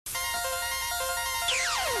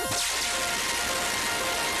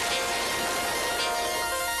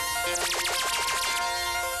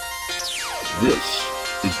This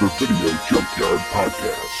is the Video Junkyard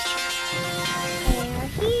Podcast. They're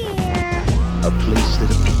here. A place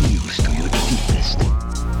that appeals to your deepest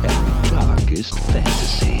and darkest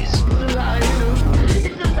fantasies. It's alive!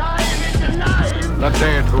 The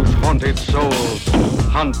dead whose haunted souls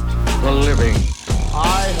hunt the living.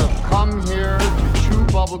 I have come here to chew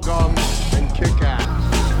bubblegum and kick ass.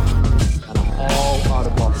 And I'm all out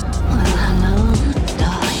of bubblegum.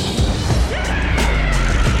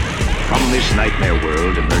 From this nightmare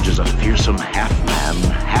world emerges a fearsome half-man,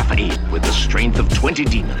 half-ape with the strength of 20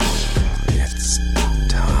 demons. It's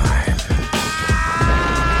time.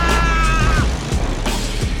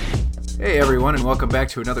 Hey everyone, and welcome back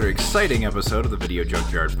to another exciting episode of the Video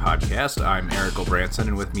Junkyard Podcast. I'm Eric Branson,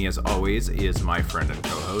 and with me as always is my friend and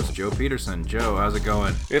co-host, Joe Peterson. Joe, how's it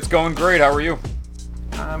going? It's going great. How are you?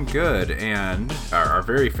 I'm good, and our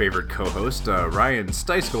very favorite co-host, Ryan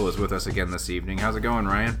Steiskell, is with us again this evening. How's it going,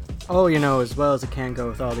 Ryan? Oh, you know, as well as it can go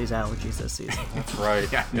with all these allergies this season. That's right.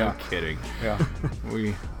 Yeah, no kidding. Yeah.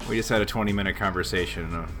 We just had a 20-minute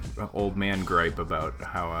conversation, an old man gripe about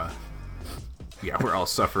how, we're all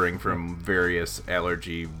suffering from various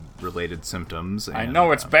allergy-related symptoms. And, I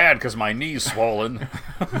know it's bad because my knee's swollen.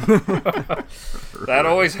 That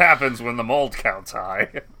always happens when the mold count's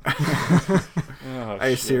high.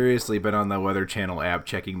 I seriously been on the Weather Channel app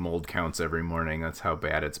checking mold counts every morning. That's how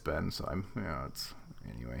bad it's been. So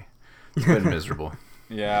anyway, it's been miserable.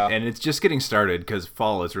 Yeah. And it's just getting started because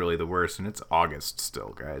fall is really the worst, and it's August still,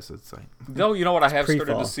 guys. It's like No, you know what? I have started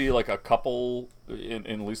pre-fall. to see like a couple in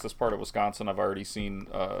at least this part of Wisconsin. I've already seen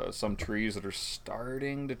some trees that are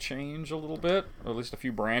starting to change a little bit, or at least a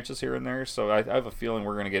few branches here and there. So I have a feeling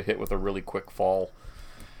we're going to get hit with a really quick fall.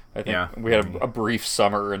 I think we had a brief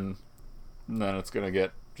summer, and then it's going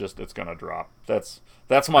to drop. That's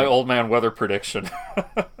my old man weather prediction.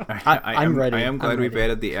 I'm ready. I am glad I'm we've ready.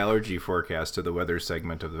 added the allergy forecast to the weather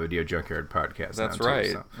segment of the Video Junkyard Podcast. That's now, right.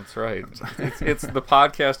 Too, so. That's right. It's the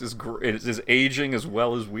podcast is aging as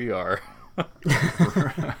well as we are.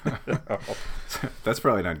 That's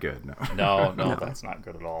probably not good. No. No, that's not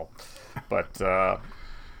good at all. But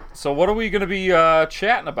so what are we going to be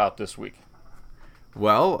chatting about this week?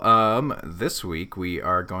 Well, this week we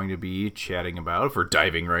are going to be chatting about, if we're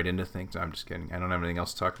diving right into things, I'm just kidding, I don't have anything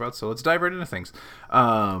else to talk about, so let's dive right into things. We're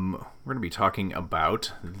going to be talking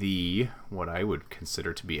about what I would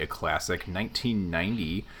consider to be a classic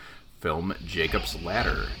 1990 film, Jacob's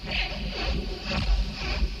Ladder.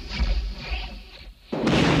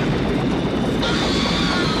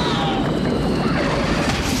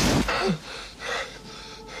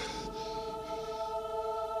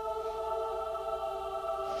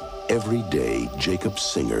 Every day, Jacob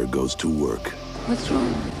Singer goes to work. What's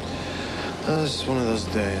wrong? It's one of those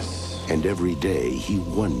days. And every day, he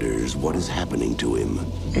wonders what is happening to him.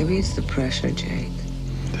 Maybe it's the pressure, Jake.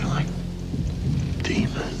 They're like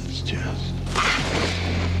demons, Jess.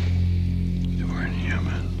 They weren't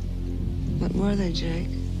human. What were they, Jake?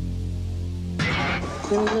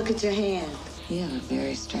 Let me look at your hand. You have a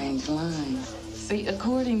very strange line. See,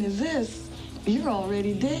 according to this, you're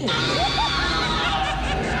already dead.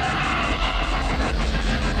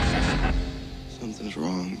 Something's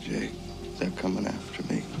wrong, Jake. They're coming after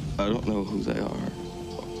me. I don't know who they are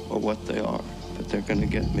or what they are, but they're gonna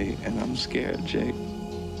get me, and I'm scared, Jake.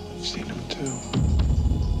 I've seen them too.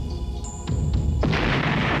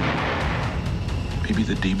 Maybe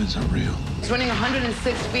the demons are real. He's running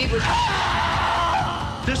 106 feet with...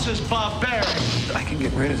 This is barbaric. I can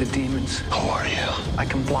get rid of the demons. Who are you? I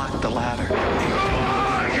can block the ladder.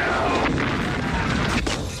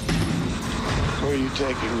 Where are you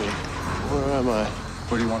taking me? Where am I?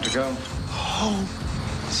 Where do you want to go? Home.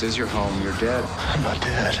 This is your home. You're dead. I'm not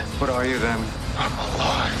dead. What are you then? I'm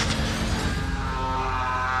alive.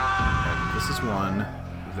 And this is one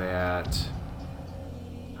that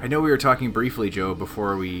I know we were talking briefly, Joe,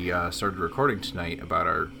 before we started recording tonight about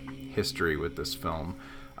our history with this film.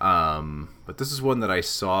 But this is one that I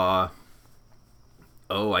saw.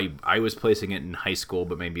 I was placing it in high school,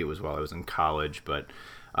 but maybe it was while I was in college. But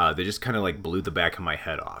they just kind of like blew the back of my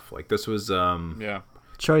head off. Like this was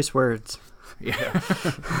Choice words. Yeah.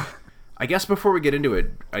 I guess before we get into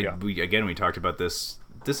it, we talked about this.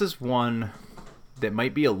 This is one that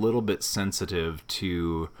might be a little bit sensitive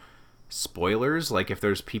to spoilers. Like if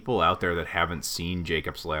there's people out there that haven't seen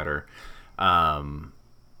Jacob's Ladder,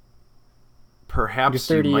 perhaps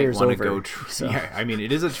You're 30 you might years want to over, go. so. Yeah, I mean,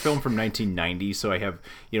 it is a film from 1990, so I have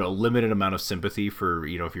a limited amount of sympathy for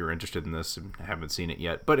if you're interested in this and haven't seen it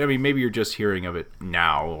yet. But I mean, maybe you're just hearing of it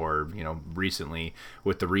now, or recently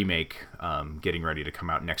with the remake getting ready to come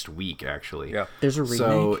out next week. Actually, yeah, there's a remake.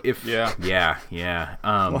 So yeah.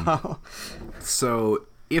 Wow. So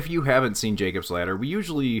if you haven't seen Jacob's Ladder, we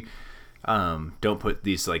usually don't put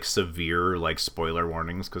these like severe like spoiler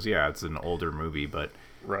warnings because it's an older movie, but.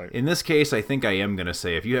 Right. In this case, I think I am going to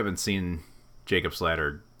say, if you haven't seen Jacob's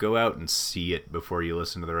Ladder, go out and see it before you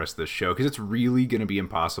listen to the rest of the show, because it's really going to be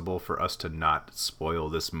impossible for us to not spoil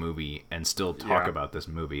this movie and still talk about this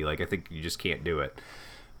movie. Like, I think you just can't do it.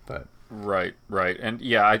 But Right. And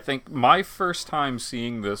I think my first time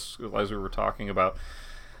seeing this, as we were talking about,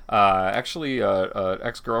 actually, an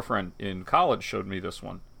ex-girlfriend in college showed me this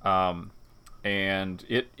one. And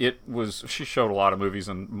it was, she showed a lot of movies,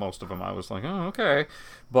 and most of them I was like, oh, okay.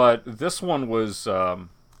 But this one was an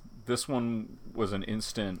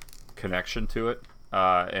instant connection to it.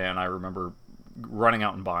 And I remember running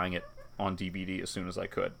out and buying it on DVD as soon as I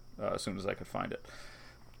could find it.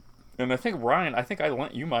 And I think, Ryan, I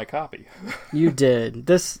lent you my copy. You did.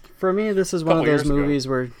 This is one of those movies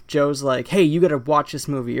where Joe's like, hey, you got to watch this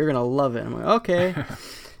movie. You're going to love it. I'm like, okay.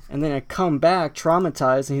 And then I come back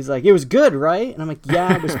traumatized, and he's like, it was good, right? And I'm like,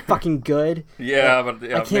 yeah, it was fucking good. But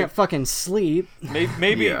I can't fucking sleep.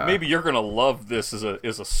 Maybe you're going to love this is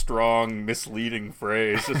a strong, misleading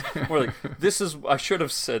phrase. It's more like, I should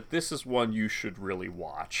have said, this is one you should really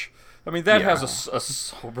watch. I mean, that has a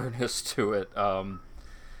soberness to it.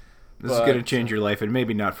 This is going to change your life, and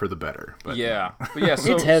maybe not for the better. But.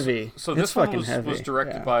 So, it's heavy. So this one was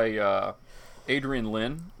directed by Adrian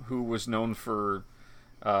Lin, who was known for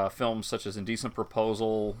films such as Indecent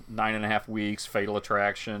Proposal, 9.5 Weeks, Fatal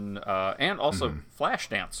Attraction, and also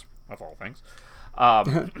Flashdance, of all things.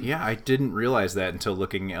 I didn't realize that until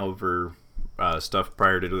looking over stuff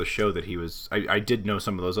prior to the show that he was. I did know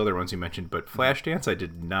some of those other ones you mentioned, but Flashdance I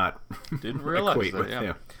did not realize equate that, with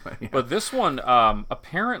him. But this one,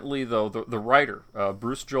 apparently, though, the writer,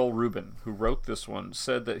 Bruce Joel Rubin, who wrote this one,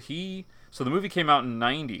 said that so the movie came out in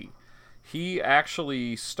 90. He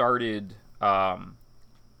actually started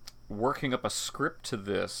working up a script to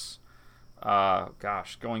this,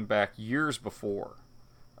 going back years before.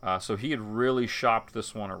 So he had really shopped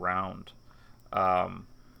this one around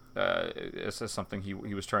as something he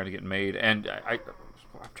was trying to get made. And I'm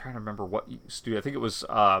trying to remember what studio. I think it was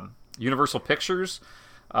Universal Pictures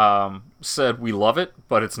said, we love it,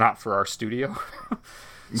 but it's not for our studio.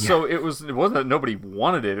 So it wasn't that nobody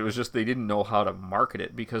wanted it. It was just they didn't know how to market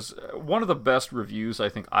it, because one of the best reviews I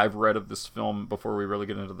think I've read of this film before we really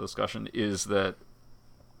get into the discussion is that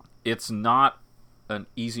it's not an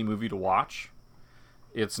easy movie to watch.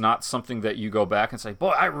 It's not something that you go back and say,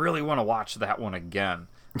 boy, I really want to watch that one again.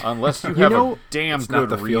 Unless you have a damn good not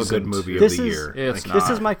the reason. Feel-good movie of the year. This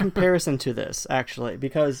is my comparison to this, actually,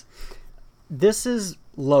 because this is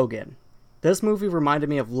Logan. This movie reminded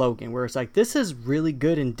me of Logan, where it's like, this is really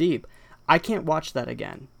good and deep. I can't watch that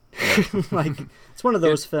again. Like, it's one of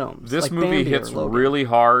those films. This like movie Bambi hits or Logan. really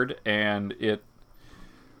hard, and it.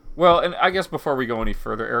 Well, and I guess before we go any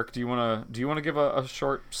further, Eric, do you want to give a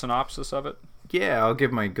short synopsis of it? Yeah, I'll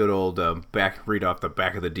give my good old read off the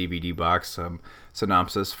back of the DVD box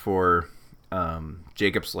synopsis for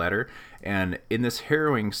Jacob's Ladder. And in this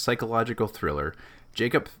harrowing psychological thriller,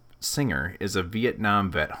 Jacob Singer is a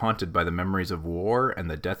Vietnam vet haunted by the memories of war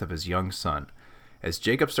and the death of his young son. As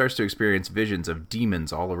Jacob starts to experience visions of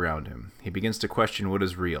demons all around him, he begins to question what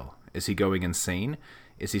is real. Is he going insane?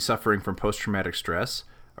 Is he suffering from post-traumatic stress?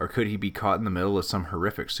 Or could he be caught in the middle of some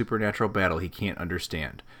horrific supernatural battle he can't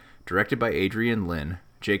understand? Directed by Adrian Lin,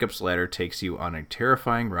 Jacob's Ladder takes you on a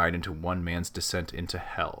terrifying ride into one man's descent into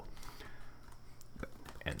hell.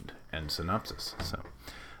 End synopsis. So,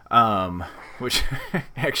 which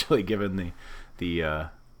actually, given the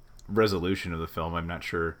resolution of the film, I'm not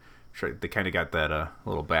sure they kind of got that a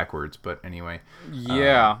little backwards. But anyway,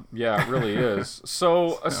 yeah, it really is.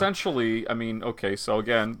 So essentially, I mean, okay. So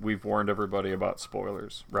again, we've warned everybody about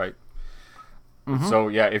spoilers, right? Mm-hmm. So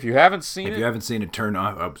yeah, if you haven't seen it, turn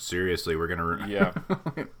off. Oh, seriously, we're gonna. Yeah.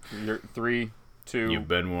 You're 3, 2. You've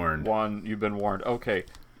been warned. 1. You've been warned. Okay,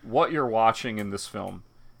 what you're watching in this film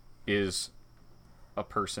is a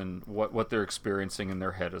person what they're experiencing in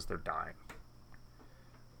their head as they're dying.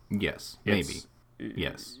 Yes, maybe.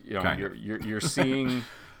 Yes, you know, you're seeing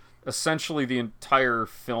essentially the entire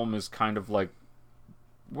film is kind of like,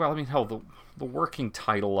 well, I mean, hell, the working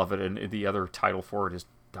title of it and the other title for it is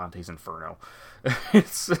Dante's Inferno.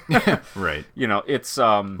 It's right. You know, it's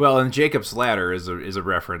well, and Jacob's Ladder is a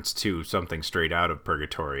reference to something straight out of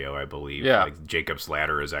Purgatorio, I believe. Yeah. Like Jacob's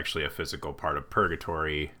Ladder is actually a physical part of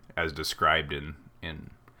Purgatory, as described in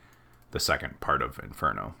the second part of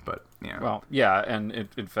Inferno. But yeah. Well, yeah, and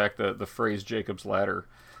in fact, the phrase Jacob's Ladder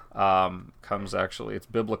comes actually, it's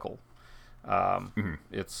biblical.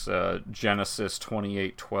 It's Genesis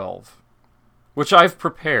 28:12, which I've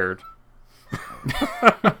prepared.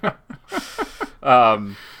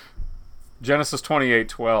 Genesis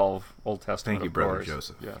 28:12, Old Testament. Thank you, of Brother course.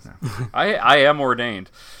 Joseph. Yes. Yeah. I am ordained.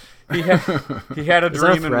 He had a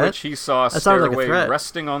dream in which he saw a stairway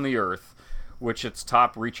resting on the earth, which its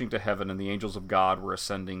top reaching to heaven, and the angels of God were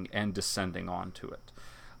ascending and descending onto it.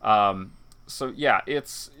 So yeah,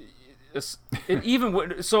 it even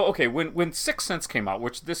when Sixth Sense came out,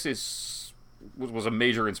 which this was a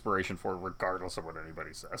major inspiration for, regardless of what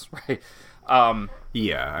anybody says, right?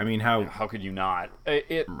 Yeah, I mean, how could you not?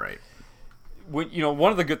 Right.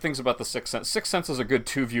 One of the good things about the Sixth Sense is a good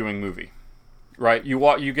 2-viewing movie, right?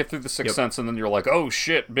 You get through the Sixth Sense, and then you're like, oh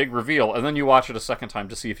shit, big reveal, and then you watch it a second time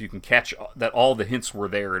to see if you can catch that all the hints were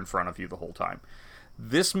there in front of you the whole time.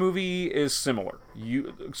 This movie is similar.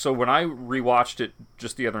 So when I rewatched it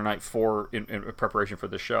just the other night in preparation for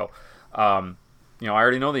this show, I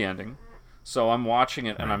already know the ending. So I'm watching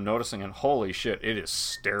it and I'm noticing, and holy shit, it is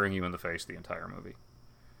staring you in the face the entire movie.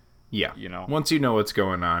 Yeah. Once you know what's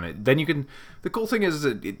going on, then you can. The cool thing is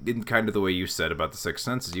that in kind of the way you said about the Sixth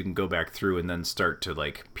Sense is you can go back through and then start to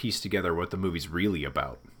like piece together what the movie's really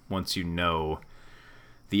about once you know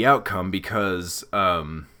the outcome, because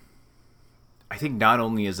I think not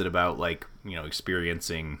only is it about like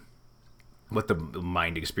experiencing what the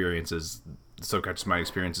mind experiences, the subconscious mind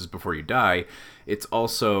experiences before you die, it's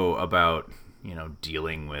also about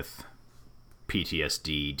dealing with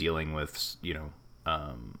PTSD, dealing with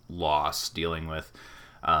loss, dealing with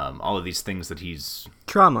all of these things that he's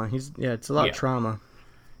trauma. It's a lot of trauma.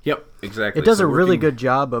 Yep, exactly. It does a really good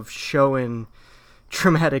job of showing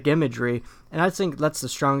traumatic imagery, and I think that's the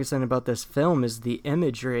strongest thing about this film is the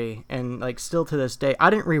imagery. And like still to this day, I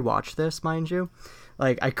didn't rewatch this, mind you,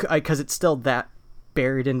 like I because it's still that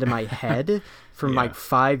buried into my head from like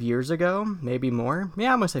 5 years ago, maybe more.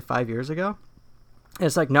 Yeah, I'm gonna say 5 years ago. And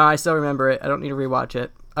it's like, no, I still remember it. I don't need to rewatch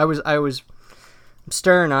it. I was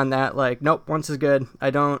stern on that. Like, nope, once is good.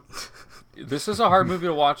 I don't. This is a hard movie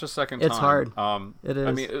to watch a second time. It's hard. It is.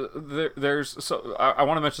 I mean, there's so I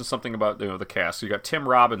want to mention something about the cast. So you got Tim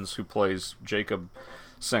Robbins, who plays Jacob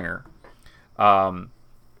Singer.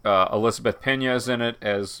 Elizabeth Pena is in it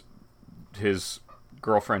as his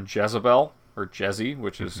girlfriend Jezebel, or Jezzy,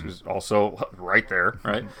 which is also right there,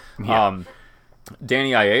 right? Yeah.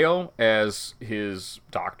 Danny Aiello as his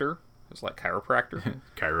doctor, his like chiropractor.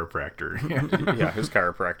 Yeah, his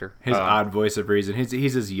chiropractor. His odd voice of reason. He's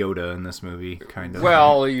his Yoda in this movie, kind of.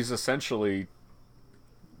 Well, he's essentially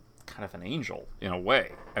kind of an angel in a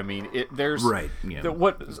way. I mean, there's right. Yeah.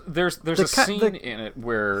 There's a scene in it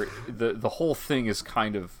where the whole thing is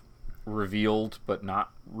kind of revealed but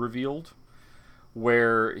not revealed,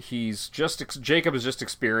 where Jacob has just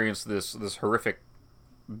experienced this horrific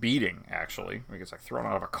beating. Actually, he gets like thrown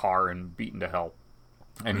out of a car and beaten to hell,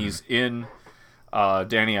 and he's in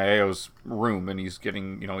Danny Aiello's room, and he's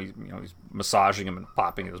getting he's massaging him and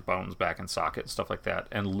popping his bones back in socket and stuff like that.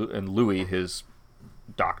 And Louis, his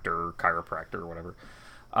doctor, chiropractor, or whatever,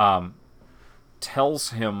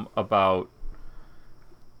 tells him about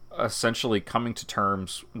essentially coming to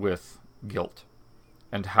terms with guilt,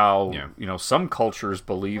 and how some cultures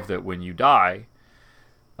believe that when you die,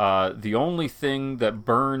 the only thing that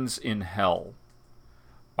burns in hell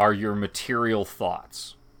are your material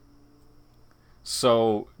thoughts.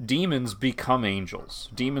 So demons become angels.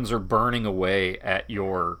 Demons are burning away at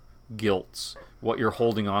your guilts, what you're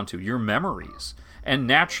holding on to, your memories. And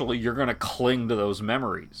naturally, you're going to cling to those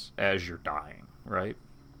memories as you're dying, right?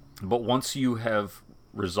 But once you have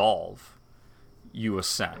resolve, you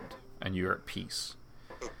ascend, and you're at peace.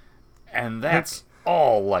 And that's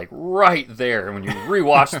all like right there. And when you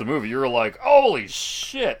rewatch the movie, you're like, holy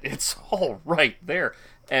shit, it's all right there.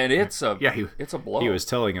 And it's a blow. He was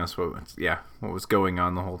telling us what was going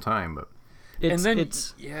on the whole time, but Go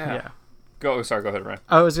ahead, Ryan.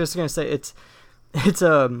 I was just gonna say it's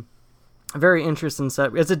a very interesting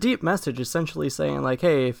set. It's a deep message, essentially saying like,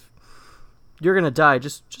 hey, if you're gonna die,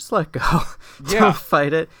 just let go. Don't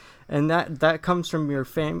fight it. And that comes from your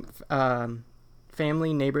family,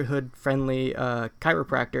 neighborhood friendly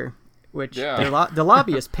chiropractor, which the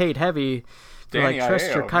lobbyists paid heavy. To like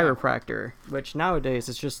trust your chiropractor, which nowadays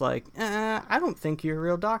it's just like, I don't think you're a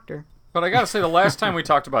real doctor. But I gotta say, the last time we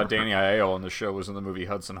talked about Danny Aiello on the show was in the movie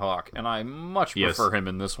Hudson Hawk, and I much prefer him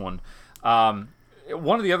in this one.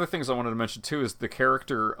 One of the other things I wanted to mention too is the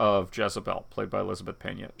character of Jezebel, played by Elizabeth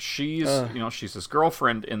Pena. She's she's his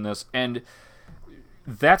girlfriend in this, and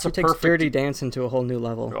that's she takes Dirty Dancing to a whole new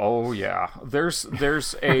level. Oh yeah, there's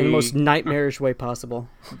in the most nightmarish way possible.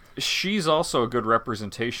 She's also a good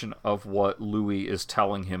representation of what Louis is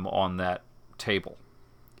telling him on that table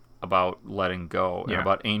about letting go and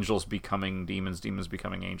about angels becoming demons, demons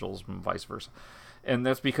becoming angels, and vice versa. And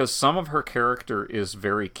that's because some of her character is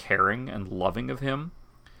very caring and loving of him,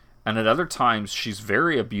 and at other times she's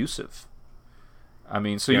very abusive. I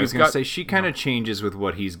mean, so I was going to say she kind of changes with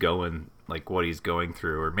what he's going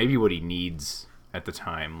through, or maybe what he needs at the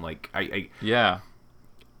time. Like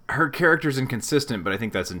her character's inconsistent, but I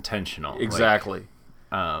think that's intentional. Exactly.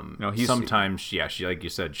 Sometimes, she, like you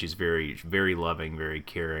said, she's very, very loving, very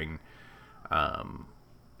caring,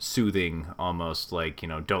 soothing, almost like,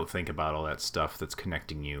 don't think about all that stuff that's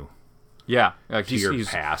connecting you. Yeah, to your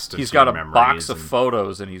past. He's got a box of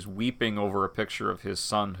photos, and he's weeping over a picture of his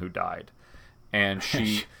son who died. And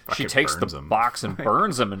she takes the box and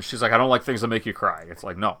burns them, and she's like, "I don't like things that make you cry." It's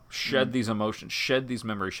like, no, shed these emotions, shed these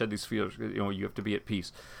memories, shed these feelings. You have to be at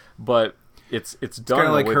peace. But it's done kind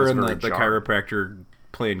of like her and the chiropractor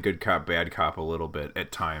playing good cop, bad cop a little bit at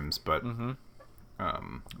times, but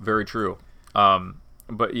very true.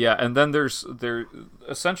 But yeah, and then there's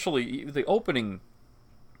essentially the opening.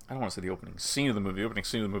 I don't want to say the opening scene of the movie. The opening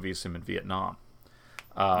scene of the movie is him in Vietnam.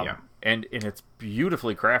 And it's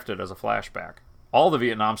beautifully crafted as a flashback. All the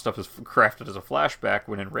Vietnam stuff is crafted as a flashback,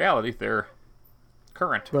 when in reality they're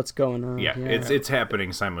current. What's going on? Yeah. It's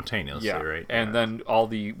happening simultaneously, right? And then all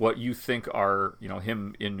what you think are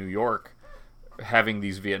him in New York having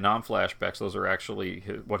these Vietnam flashbacks, those are actually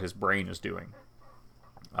what his brain is doing.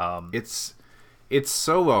 It's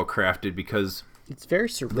so well crafted because it's very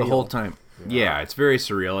surreal the whole time. Yeah, it's very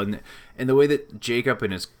surreal, and the way that Jacob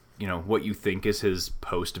and his what you think is his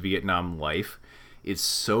post-Vietnam life is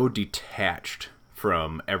so detached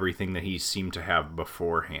from everything that he seemed to have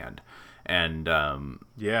beforehand, and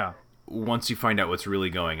once you find out what's really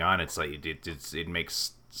going on, it's like it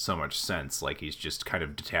makes so much sense. Like he's just kind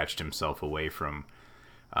of detached himself away from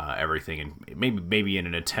everything, and maybe in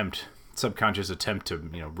an subconscious attempt to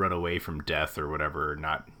run away from death or whatever,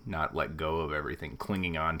 not let go of everything,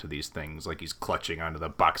 clinging on to these things, like he's clutching onto the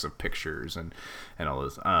box of pictures and all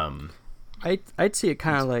this. I'd see it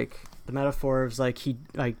kind of like the metaphor of like his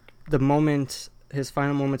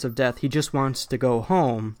final moments of death, he just wants to go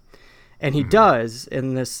home, and he does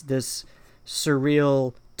in this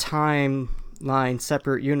surreal timeline,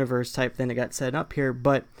 separate universe type thing that got set up here,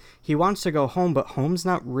 but he wants to go home, but home's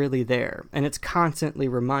not really there, and it's constantly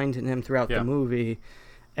reminding him throughout the movie,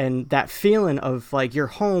 and that feeling of like you're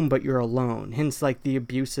home but you're alone, hence like the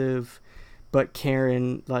abusive but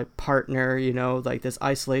caring like partner, like this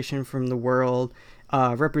isolation from the world,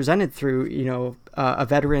 represented through a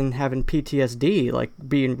veteran having PTSD, like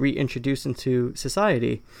being reintroduced into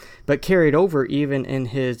society, but carried over even in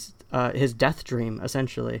his death dream,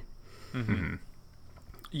 essentially. Mm-hmm.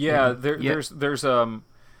 Yeah, there's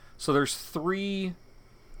three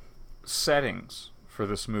settings for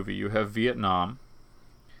this movie. You have Vietnam,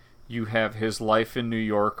 you have his life in New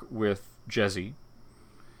York with Jesse,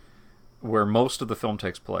 where most of the film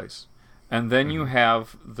takes place, and then you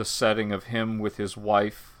have the setting of him with his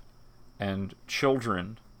wife and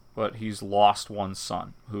children, but he's lost one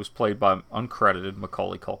son, who's played by uncredited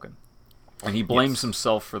Macaulay Culkin, and he blames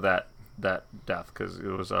himself for that death because it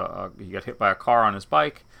was he got hit by a car on his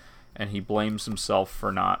bike. And he blames himself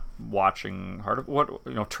for not watching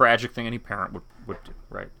what tragic thing any parent would do,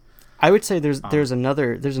 right? I would say there's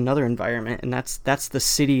another environment, and that's the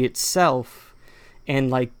city itself, and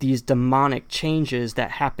like these demonic changes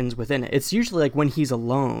that happens within it. It's usually like when he's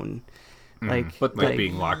alone, like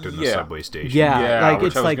being locked in the subway station. Like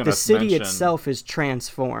it's like the city itself is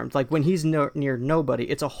transformed. Like when he's near nobody,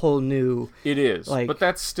 it's a whole new. It is, but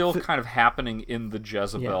that's still kind of happening in the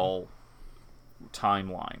Jezebel.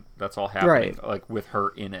 Timeline. That's all happening like with her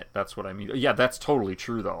in it. That's what I mean. Yeah, that's totally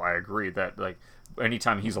true though. I agree that like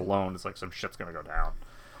anytime he's alone, it's like some shit's gonna go down.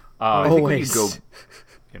 Always.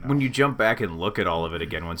 When you jump back and look at all of it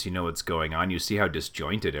again, once you know what's going on, you see how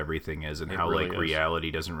disjointed everything is, and how really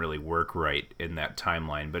reality doesn't really work right in that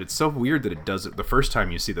timeline. But it's so weird that it does it the first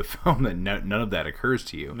time you see the film, that none of that occurs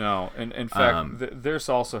to you. No, and in fact, there's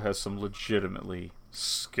also has some legitimately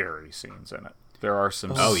scary scenes in it. There are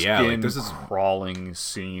some skin-crawling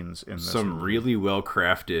scenes in this some movie. Really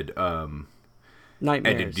well-crafted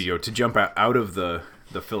nightmares. And, to jump out of the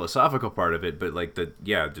philosophical part of it, but like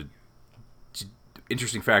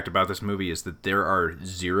interesting fact about this movie is that there are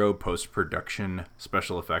 0 post-production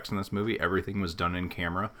special effects in this movie. Everything was done in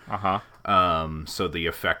camera. So the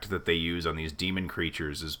effect that they use on these demon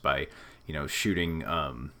creatures is by, shooting.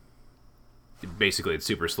 Basically, it's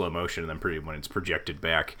super slow motion, and then when it's projected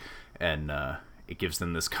back, and it gives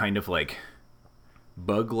them this kind of like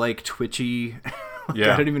bug-like twitchy. I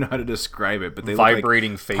don't even know how to describe it, but they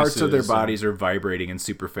vibrating look like parts of their faces bodies are vibrating in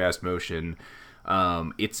super fast motion.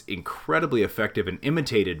 It's incredibly effective and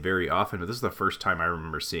imitated very often, but this is the first time I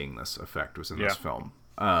remember seeing this effect was in this film.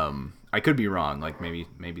 I could be wrong, like maybe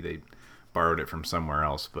they borrowed it from somewhere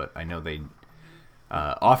else, but I know they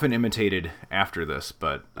often imitated after this.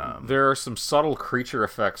 But there are some subtle creature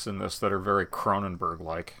effects in this that are very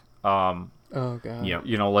Cronenberg-like. Oh god.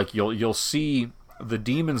 Yeah. Like you'll see the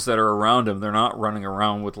demons that are around him. They're not running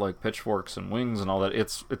around with like pitchforks and wings and all that.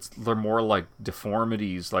 They're more like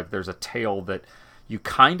deformities. Like there's a tail that you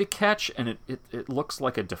kind of catch, and it looks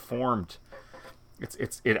like a deformed.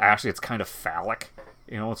 It's kind of phallic.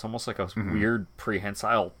 It's almost like a weird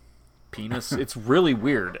prehensile penis. It's really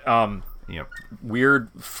weird. Weird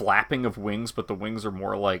flapping of wings, but the wings are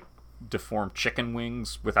more like deformed chicken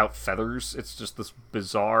wings without feathers. It's just this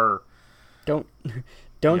bizarre.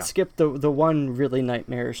 Don't skip the one really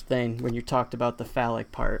nightmarish thing when you talked about the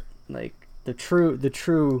phallic part, like the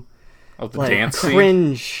true like dance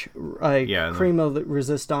cringe, like cream of the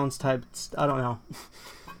resistance type. I don't know.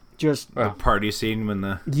 Just the party scene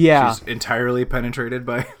when she's entirely penetrated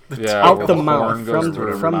by out the mouth from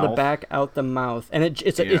the mouth. Back out the mouth, and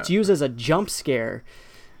it's used as a jump scare,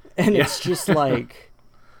 and it's just like.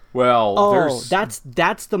 Well, that's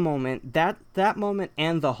the moment. That moment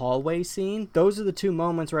and the hallway scene. Those are the two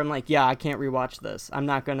moments where I'm like, I can't rewatch this.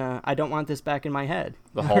 I don't want this back in my head.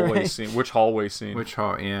 The hallway scene. Which hallway scene?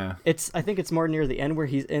 Yeah. I think it's more near the end where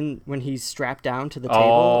when he's strapped down to the table.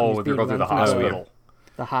 Oh, they're going through the hospital.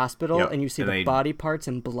 The hospital, and you see the body parts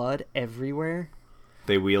and blood everywhere.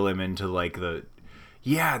 They wheel him into like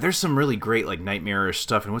there's some really great like nightmarish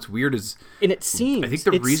stuff. And what's weird is, and it seems, I think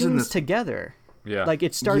the reason seems together. Yeah. Like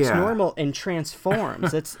it starts normal and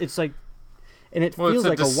transforms. It's like, and it feels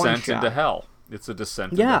like a one shot into hell. It's a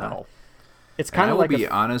descent into hell. It's kind of like. I will be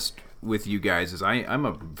honest with you guys, is I'm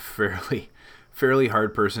a fairly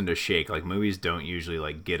hard person to shake. Like movies don't usually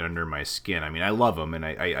like get under my skin. I mean, I love them and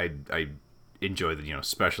I enjoy the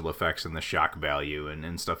special effects and the shock value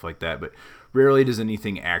and stuff like that. But rarely does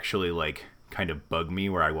anything actually like kind of bug me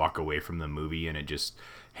where I walk away from the movie and it just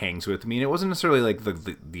hangs with me. And it wasn't necessarily like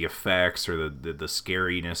the effects or the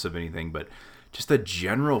scariness of anything, but just the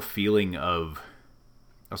general feeling of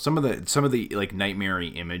some of the like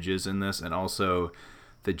nightmare-y images in this, and also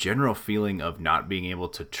the general feeling of not being able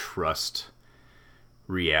to trust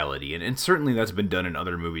reality. And certainly that's been done in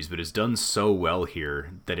other movies, but it's done so well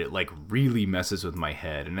here that it like really messes with my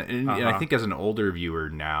head. And I think as an older viewer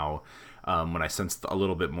now, when I sense a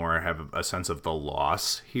little bit more, I have a sense of the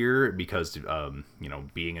loss here because,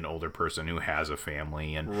 being an older person who has a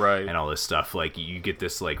family and all this stuff, like you get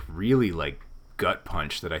this like really like gut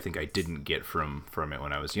punch that I think I didn't get from it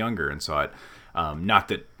when I was younger and saw it. Not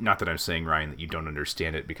that I'm saying, Ryan, that you don't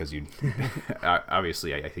understand it, because you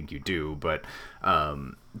obviously I think you do, but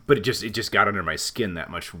it just got under my skin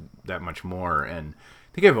that much more. And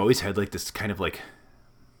I think I've always had like this kind of like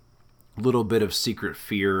little bit of secret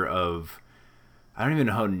fear of, I don't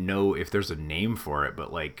even know if there's a name for it,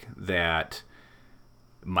 but like that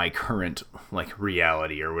my current like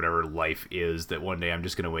reality or whatever life is, that one day I'm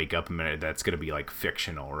just going to wake up and that's going to be like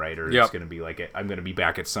fictional, right? Or it's going to be like I'm going to be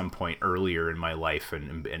back at some point earlier in my life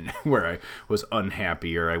and where I was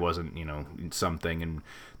unhappy or I wasn't, something, and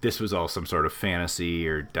this was all some sort of fantasy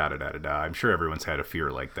or da-da-da-da-da. I'm sure everyone's had a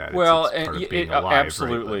fear like that. Well, it's part of being alive,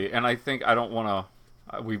 absolutely. Right? And I think I don't want to.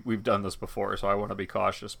 We've done this before, so I want to be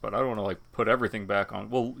cautious, but I don't want to like put everything back on.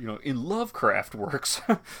 Well, in Lovecraft works,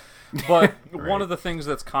 but one of the things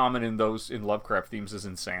that's common in Lovecraft themes is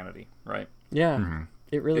insanity, right? Yeah,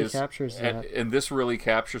 it really captures that, and this really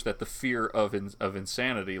captures that, the fear of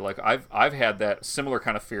insanity. Like I've had that similar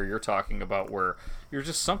kind of fear you're talking about, where you're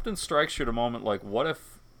just something strikes you at a moment, like what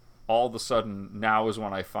if all of a sudden now is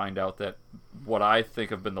when I find out that what I think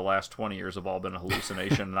have been the last 20 years have all been a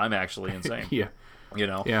hallucination and I'm actually insane. Yeah.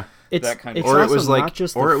 It's that kind of, or it was like, not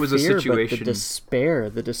just or the it was fear, a situation, but the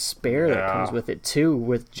despair that comes with it too.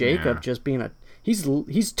 With Jacob just being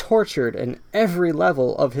he's tortured in every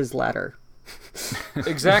level of his ladder.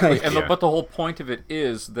 Exactly, but the whole point of it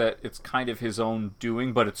is that it's kind of his own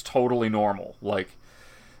doing, but it's totally normal. Like,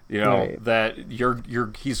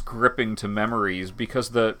 that he's gripping to memories,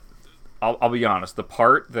 because I'll be honest, the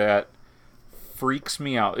part that freaks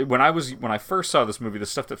me out when I first saw this movie, the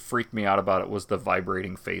stuff that freaked me out about it was the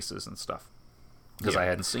vibrating faces and stuff, because I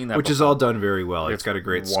hadn't seen that which before. is all done very well. It's got a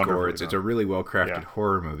great score. It's a really well crafted Yeah.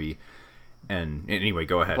 horror movie. And anyway,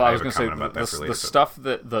 go ahead. Well, I was have a going comment to about say that for later. the stuff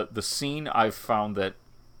that the scene I've found that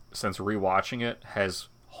since rewatching it has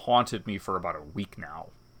haunted me for about a week now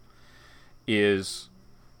is,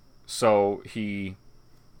 so he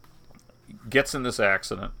gets in this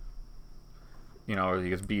accident, or he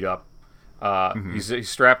gets beat up. He's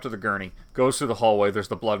strapped to the gurney, goes through the hallway. There's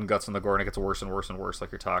the blood and guts in the gore, and it gets worse and worse and worse,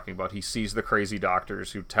 like you're talking about. He sees the crazy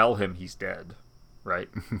doctors who tell him he's dead, right?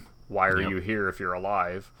 Why are you here if you're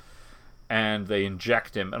alive? And they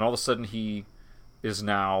inject him, and all of a sudden he is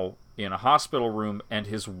now in a hospital room, and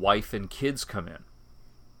his wife and kids come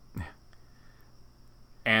in,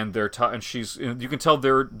 and they're and she's, you can tell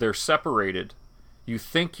they're separated. You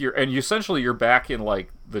think essentially you're back in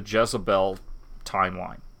like the Jezebel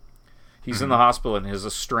timeline. He's in the hospital, and his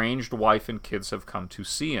estranged wife and kids have come to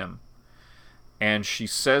see him, and she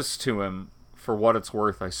says to him, "For what it's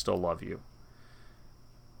worth, I still love you."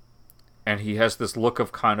 And he has this look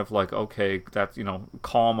of kind of like, okay, that,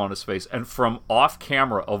 calm on his face. And from off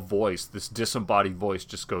camera, a voice, this disembodied voice,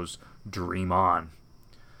 just goes, "Dream on."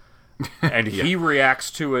 And he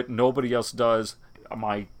reacts to it. Nobody else does.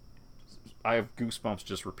 I have goosebumps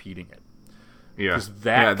just repeating it.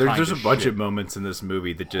 Yeah. There's a bunch of moments in this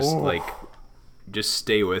movie that just just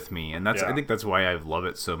stay with me, and I think that's why I love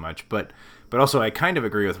it so much. But also I kind of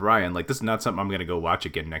agree with Ryan. Like, this is not something I'm going to go watch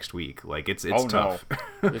again next week. Like, it's tough.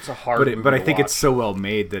 No. It's a hard movie but I to think watch. it's so well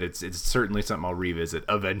made that it's certainly something I'll revisit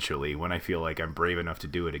eventually when I feel like I'm brave enough to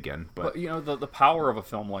do it again. But the power of a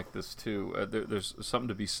film like this too. There's something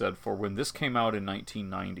to be said for when this came out in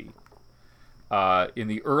 1990. In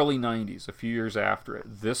the early 90s, a few years after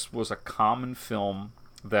it, this was a common film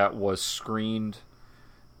that was screened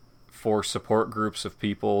for support groups of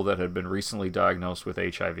people that had been recently diagnosed with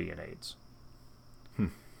HIV and AIDS.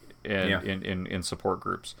 In support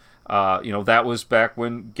groups. That was back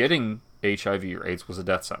when getting HIV or AIDS was a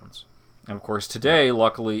death sentence. And of course today,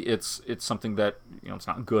 luckily, it's something that, it's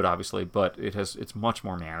not good, obviously, but it's much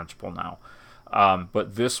more manageable now.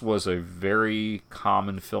 But this was a very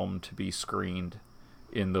common film to be screened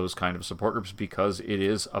in those kind of support groups because it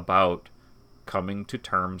is about coming to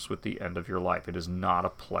terms with the end of your life. It is not a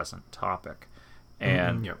pleasant topic.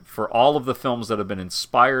 And for all of the films that have been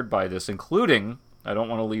inspired by this, including, I don't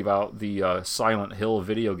want to leave out the Silent Hill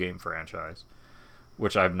video game franchise,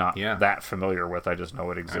 which I'm not that familiar with. I just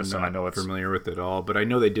know it exists, and I know it's familiar with it all. But I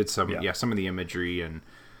know they did some of the imagery and,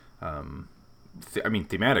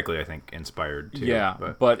 thematically, I think inspired too. Yeah,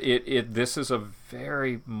 but this is a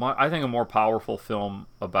I think a more powerful film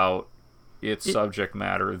about its subject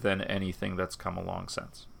matter than anything that's come along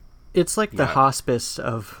since. It's like the hospice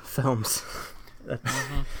of films.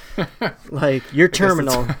 Like, you're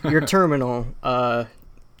terminal, gonna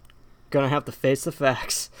have to face the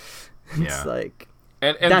facts. It's like,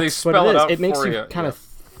 and they spell it out. It makes for you kind of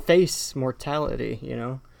face mortality,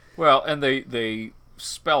 Well, and they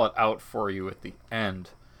spell it out for you at the end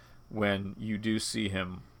when you do see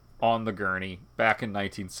him on the gurney back in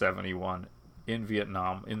 1971 in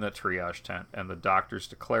Vietnam in the triage tent, and the doctors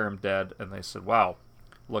declare him dead, and they said, "Wow,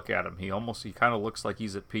 look at him. He kind of looks like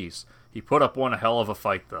he's at peace. He put up one hell of a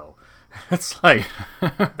fight, though." It's like,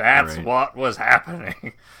 that's right. What was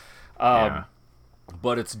happening.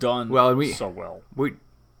 But it's done so well.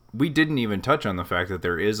 We didn't even touch on the fact that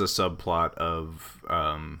there is a subplot of,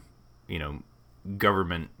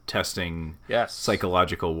 government testing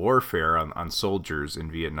psychological warfare on soldiers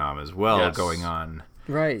in Vietnam as well going on.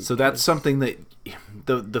 Right. So that's something that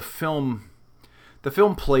the film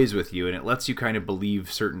plays with you, and it lets you kind of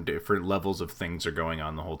believe certain different levels of things are going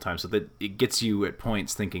on the whole time, so that it gets you at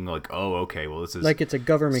points thinking like, oh, okay, well, this is like it's a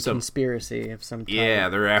government conspiracy of some type. Yeah,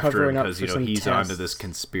 they're after him because he's tests. onto this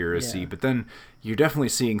conspiracy. But then you're definitely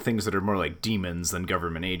seeing things that are more like demons than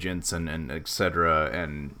government agents, and etc.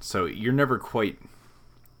 And so you're never quite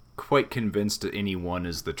convinced that any one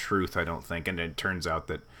is the truth, I don't think. And it turns out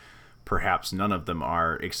that perhaps none of them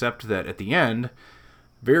are, except that at the end,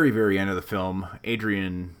 very, very end of the film,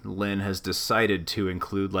 Adrian Lin has decided to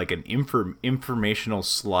include like an informational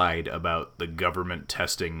slide about the government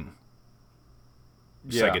testing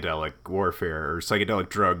psychedelic warfare or psychedelic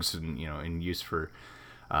drugs, and in use for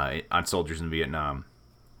on soldiers in Vietnam,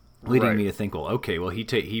 leading me to think, well, okay, well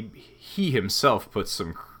he himself puts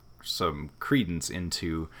some credence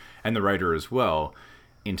into, and the writer as well,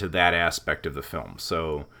 into that aspect of the film.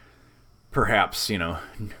 So perhaps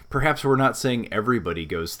we're not saying everybody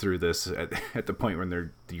goes through this at the point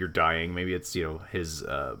when you're dying. Maybe it's his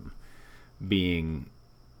being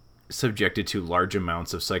subjected to large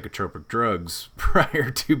amounts of psychotropic drugs prior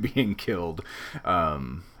to being killed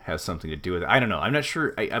has something to do with it. I don't know. I'm not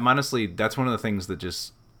sure. I'm honestly, that's one of the things that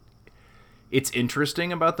just, it's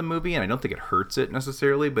interesting about the movie, and I don't think it hurts it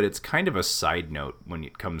necessarily, but it's kind of a side note when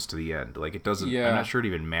it comes to the end. Like, it doesn't, I'm not sure it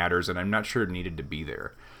even matters, and I'm not sure it needed to be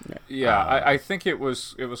there. Yeah, I think it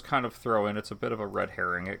was kind of throw in. It's a bit of a red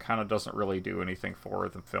herring. It kind of doesn't really do anything for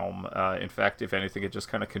the film. In fact, if anything, it just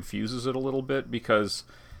kind of confuses it a little bit, because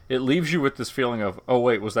it leaves you with this feeling of, oh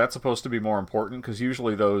wait, was that supposed to be more important? Because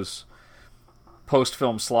usually those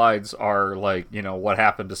post-film slides are like, what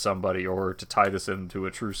happened to somebody, or to tie this into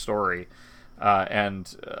a true story.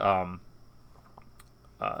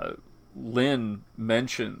 Lynn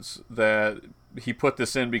mentions that he put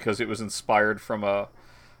this in because it was inspired from a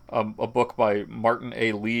book by Martin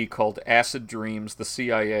A. Lee called Acid Dreams, the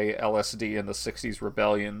CIA, LSD, and the 60s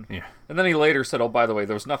Rebellion. Yeah. And then he later said, oh, by the way,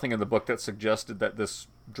 there was nothing in the book that suggested that this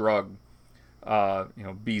drug,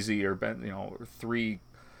 BZ or 3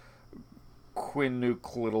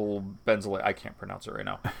 quinnucleal benzoate, I can't pronounce it right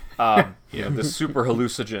now. This super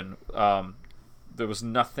hallucinogen. There was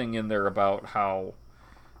nothing in there about how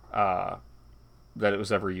that it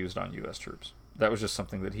was ever used on U.S. troops. That was just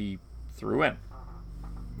something that he threw in.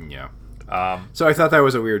 Yeah. So I thought that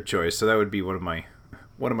was a weird choice. So that would be one of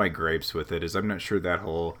my gripes with it. Is I'm not sure that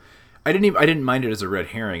whole. I didn't mind it as a red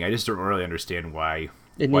herring. I just don't really understand why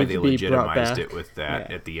they legitimized it with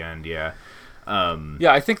that at the end. Yeah.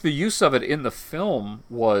 I think the use of it in the film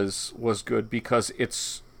was good, because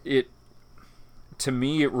it to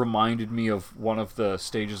me it reminded me of one of the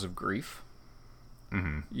stages of grief.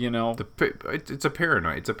 Mm-hmm. It's a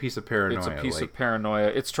paranoia. It's a piece of paranoia. It's a piece of paranoia.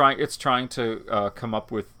 It's trying to come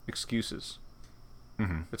up with excuses.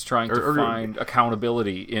 Mm-hmm. It's trying to find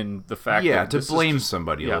accountability in the fact that to blame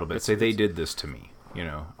somebody a little bit. Say they did this to me.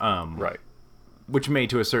 Right. Which may,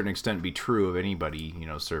 to a certain extent, be true of anybody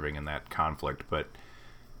serving in that conflict. But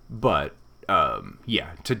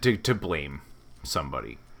to blame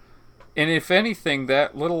somebody. And if anything,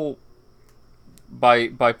 that little. By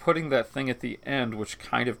putting that thing at the end, which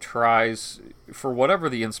kind of tries, for whatever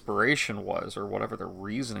the inspiration was, or whatever the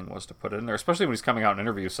reasoning was to put it in there, especially when he's coming out in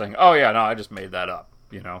interviews saying, oh yeah, no, I just made that up,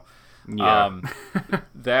 Yeah.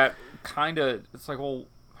 That kind of, it's like, well,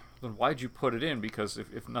 then why'd you put it in? Because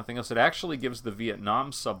if nothing else, it actually gives the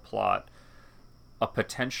Vietnam subplot a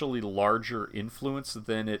potentially larger influence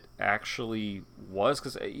than it actually was.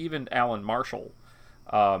 Because even Alan Marshall,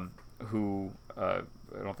 who...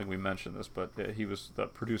 I don't think we mentioned this, but he was the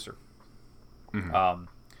producer. Mm-hmm.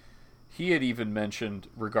 He had even mentioned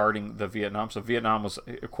regarding the Vietnam. So Vietnam was,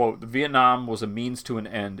 quote, Vietnam was a means to an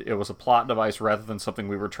end. It was a plot device rather than something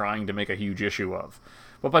we were trying to make a huge issue of.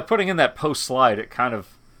 But by putting in that post slide, it kind of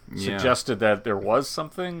suggested that there was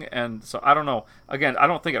something. And so I don't know. Again, I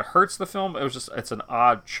don't think it hurts the film. It's an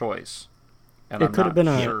odd choice. And it could have been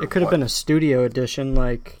a studio edition,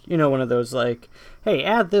 like, one of those, like, hey,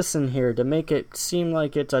 add this in here to make it seem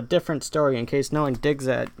like it's a different story in case no one digs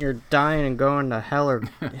that you're dying and going to hell or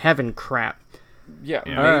heaven crap. Yeah,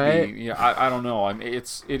 maybe. Right. Yeah, I don't know. I mean,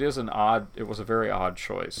 it was a very odd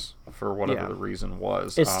choice for whatever the reason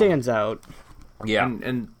was. It stands out. Yeah.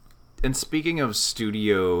 And speaking of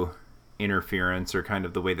studio interference, or kind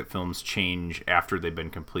of the way that films change after they've been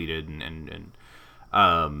completed, and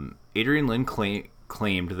Adrian Lin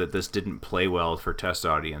claimed that this didn't play well for test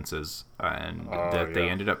audiences, and they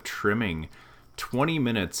ended up trimming 20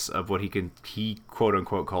 minutes of what he quote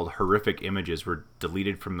unquote called horrific images were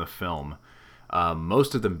deleted from the film.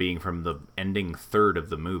 Most of them being from the ending third of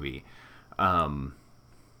the movie.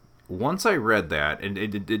 Once I read that,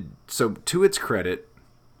 and so to its credit,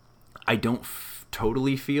 I don't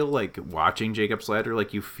totally feel like watching Jacob's Ladder,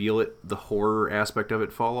 like you feel the horror aspect of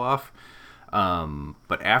it fall off.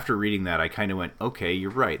 But after reading that, I kind of went, okay,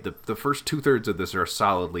 you're right. The first 2/3 of this are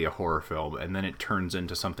solidly a horror film, and then it turns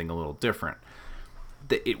into something a little different.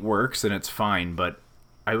 It works and it's fine, but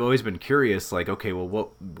I've always been curious, like, okay, well,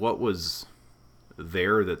 what was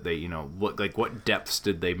there that they, what depths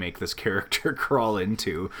did they make this character crawl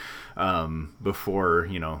into before,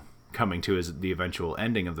 coming to the eventual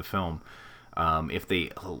ending of the film? If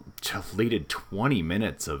they deleted 20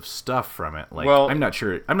 minutes of stuff from it, like, well, I'm not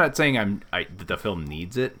sure. I'm not saying the film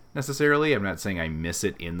needs it necessarily. I'm not saying I miss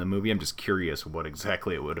it in the movie. I'm just curious what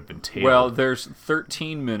exactly it would have entailed. Well, there's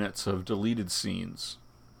 13 minutes of deleted scenes,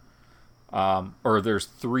 or there's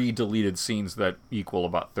 3 deleted scenes that equal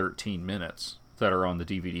about 13 minutes that are on the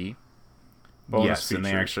DVD. Yes, feature. And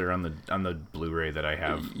they actually are on the Blu-ray that I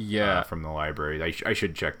have from the library. I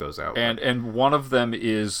should check those out. And one of them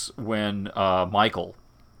is when Michael,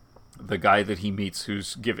 the guy that he meets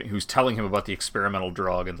who's telling him about the experimental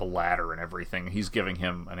drug and the ladder and everything, he's giving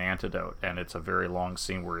him an antidote, and it's a very long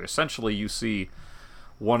scene where essentially you see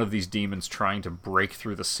one of these demons trying to break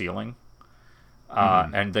through the ceiling,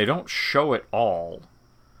 and they don't show it all,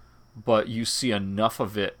 but you see enough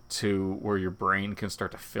of it to where your brain can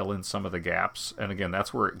start to fill in some of the gaps, and again,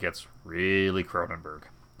 that's where it gets really Cronenberg.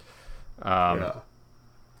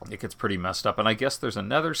 It gets pretty messed up. And I guess there's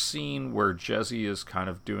another scene where Jesse is kind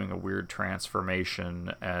of doing a weird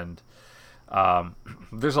transformation, and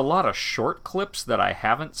there's a lot of short clips that I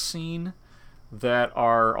haven't seen that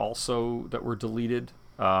were deleted.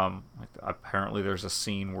 Apparently there's a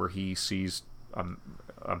scene where he sees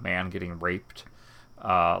a man getting raped,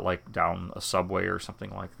 like down a subway or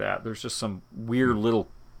something like that. There's just some weird little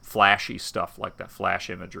flashy stuff like that, flash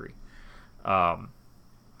imagery.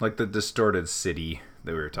 Like the distorted city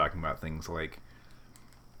that we were talking about, things like,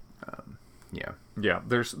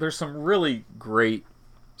 there's some really great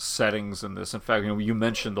settings in this. In fact, you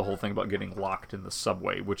mentioned the whole thing about getting locked in the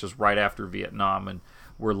subway, which is right after Vietnam, and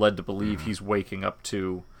we're led to believe he's waking up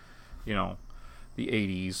to, the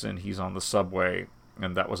 80s, and he's on the subway,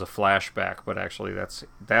 and that was a flashback, but actually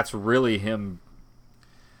that's really him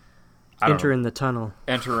entering the tunnel.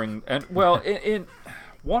 In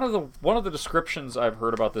one of the descriptions I've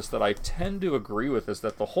heard about this that I tend to agree with is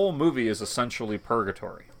that the whole movie is essentially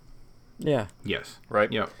purgatory. Yeah. Yes.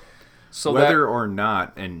 Right? Yep. So whether or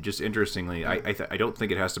not, and just interestingly, I don't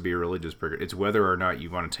think it has to be a religious purgatory. It's whether or not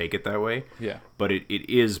you want to take it that way. Yeah. But it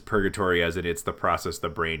is purgatory, as it's the process the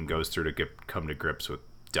brain goes through to come to grips with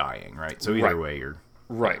dying, right? So either way, you're...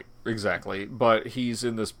 Right, exactly. But he's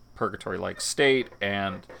in this purgatory-like state,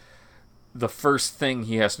 and the first thing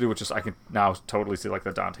he has to do, which is I can now totally see like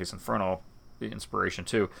the Dante's Inferno, the inspiration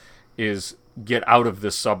too, is get out of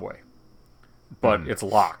this subway. But it's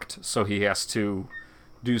locked, so he has to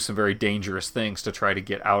do some very dangerous things to try to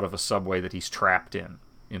get out of a subway that he's trapped in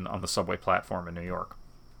on the subway platform in New York.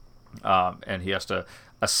 And he has to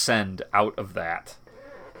ascend out of that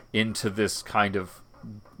into this kind of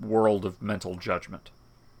world of mental judgment,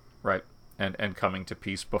 right? And coming to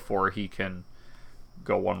peace before he can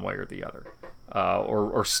go one way or the other,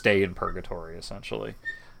 or stay in purgatory, essentially,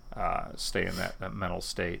 stay in that mental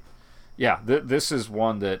state. Yeah, this is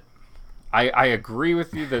one that I agree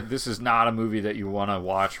with you that this is not a movie that you want to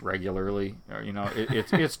watch regularly.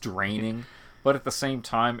 It's draining, but at the same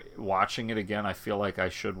time, watching it again, I feel like I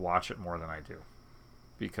should watch it more than I do,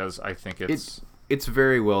 because I think it's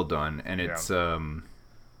very well done, and it's I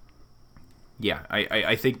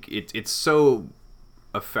think it's so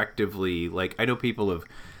effectively, like, I know people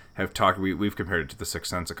have talked, we've compared it to The Sixth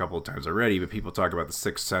Sense a couple of times already, but people talk about The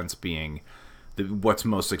Sixth Sense being what's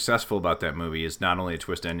most successful about that movie is not only a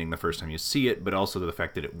twist ending the first time you see it, but also the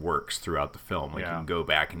fact that it works throughout the film. Like, you can go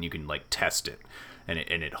back and you can like test it, and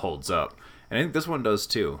it holds up. And I think this one does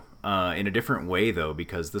too, in a different way though,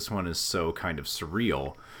 because this one is so kind of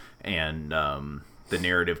surreal, and the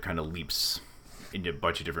narrative kind of leaps into a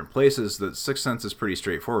bunch of different places. The Sixth Sense is pretty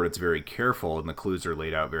straightforward. It's very careful, and the clues are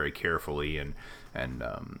laid out very carefully, and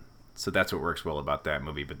so that's what works well about that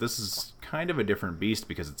movie. But this is kind of a different beast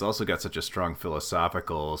because it's also got such a strong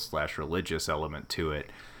philosophical / religious element to it,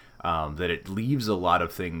 that it leaves a lot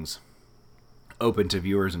of things open to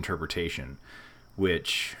viewers' interpretation,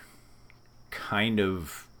 which kind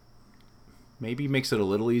of maybe makes it a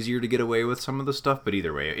little easier to get away with some of the stuff, but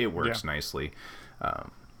either way, it works nicely.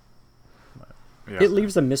 It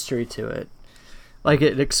leaves a mystery to it. Like,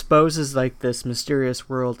 it exposes like this mysterious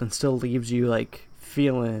world and still leaves you like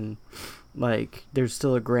feeling like there's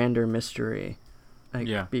still a grander mystery,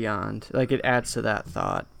 like beyond. Like, it adds to that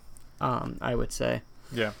thought, I would say.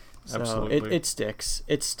 Yeah, so absolutely. It sticks.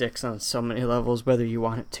 It sticks on so many levels, whether you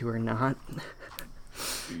want it to or not.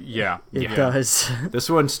 It does. This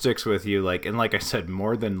one sticks with you, like, and like I said,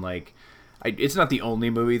 more than like, it's not the only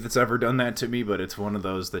movie that's ever done that to me, but it's one of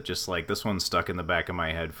those that just like, this one's stuck in the back of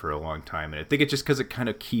my head for a long time, and I think it's just because it kind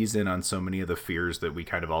of keys in on so many of the fears that we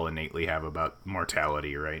kind of all innately have about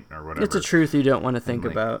mortality, right, or whatever. It's a truth you don't want to think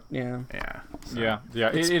about. So.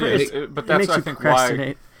 It is. But that's, I think,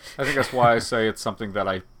 why. I think that's why I say it's something that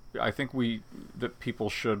I think that people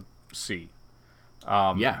should see.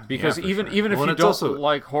 Because even if you don't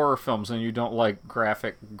like horror films and you don't like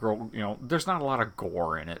graphic, there's not a lot of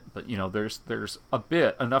gore in it, but there's a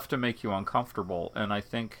bit enough to make you uncomfortable, and I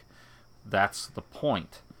think that's the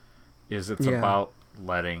point. Is it's about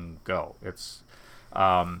letting go. It's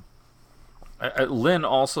Lynn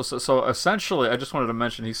also said, so essentially, I just wanted to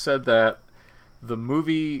mention, he said that the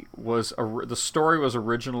story was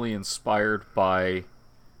originally inspired by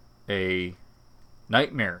a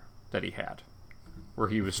nightmare that he had. where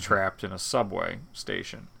he was trapped in a subway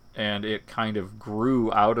station, and it kind of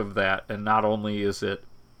grew out of that. And not only is it,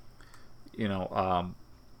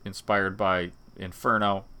 inspired by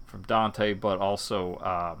Inferno from Dante, but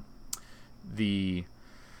also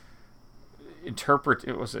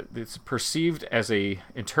it's perceived as a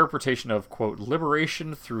interpretation of, quote,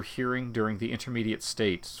 liberation through hearing during the intermediate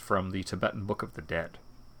states from the Tibetan Book of the Dead.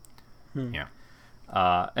 Yeah.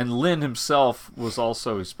 And Lin himself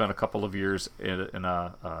he spent a couple of years in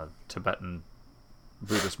a Tibetan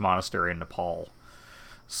Buddhist monastery in Nepal.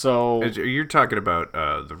 So you're talking about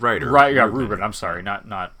the writer, right? Yeah, Reuben. I'm sorry, not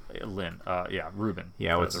Lin. Reuben.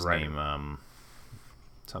 Yeah, what's his name?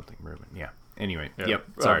 Something Reuben. Yeah. Anyway, yeah. Yep.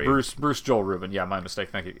 Sorry, Bruce Joel Rubin. Yeah, my mistake.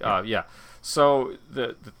 Thank you. Yeah. So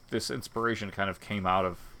this inspiration kind of came out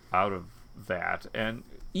of that, and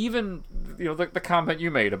even the comment you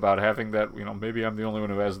made about having that, maybe I'm the only one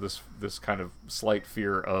who has this kind of slight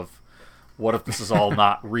fear of what if this is all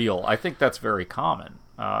not real. I think that's very common.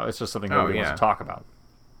 It's just something nobody wants to talk about.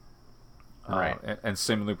 Right. And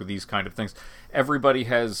similarly with these kind of things, everybody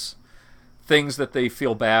has things that they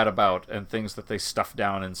feel bad about and things that they stuff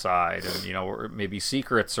down inside, and or maybe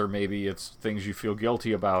secrets, or maybe it's things you feel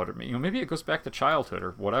guilty about, or maybe it goes back to childhood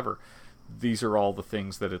or whatever. These are all the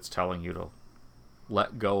things that it's telling you to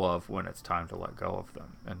let go of when it's time to let go of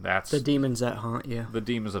them, and that's the demons that haunt you. But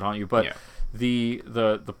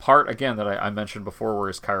the part again that I mentioned before, where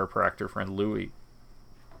his chiropractor friend Louis,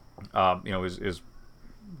 is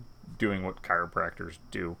doing what chiropractors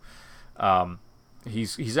do.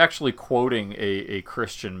 He's actually quoting a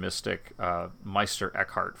Christian mystic, Meister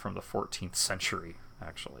Eckhart, from the 14th century,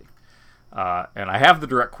 actually. And I have the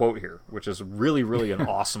direct quote here, which is really, really an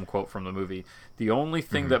awesome quote from the movie. The only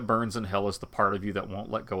thing that burns in hell is the part of you that won't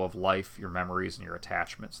let go of life, your memories, and your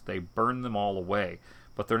attachments. They burn them all away,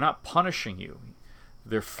 but they're not punishing you.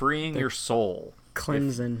 They're freeing your soul.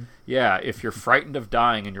 Cleansing. If you're frightened of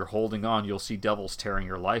dying and you're holding on, you'll see devils tearing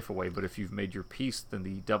your life away. But if you've made your peace, then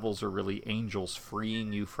the devils are really angels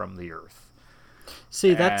freeing you from the earth.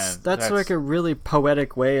 See, that's like a really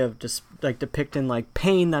poetic way of just like depicting like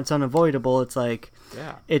pain that's unavoidable. It's like,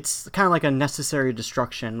 it's kind of like a necessary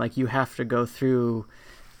destruction. Like you have to go through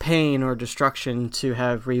pain or destruction to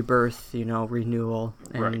have rebirth, renewal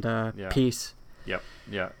and peace. Yep.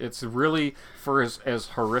 Yeah, it's really, for as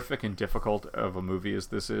horrific and difficult of a movie as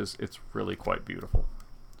this is, it's really quite beautiful.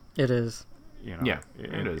 It is. Yeah,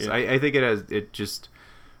 it is. I think it just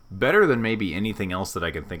better than maybe anything else that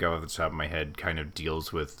I can think of off the top of my head kind of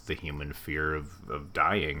deals with the human fear of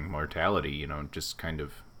dying, mortality, just kind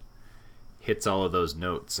of hits all of those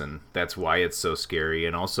notes, and that's why it's so scary,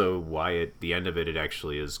 and also why at the end of it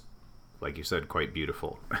actually is, like you said, quite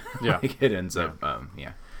beautiful. Yeah. Like it ends up,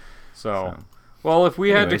 So, well, if we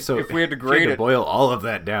had to grade it, boil all of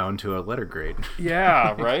that down to a letter grade.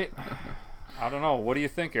 Yeah, right. I don't know. What do you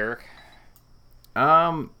think, Eric?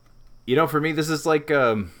 For me, this is like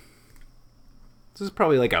this is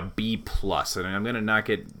probably like a B plus, and I'm gonna knock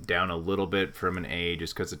it down a little bit from an A,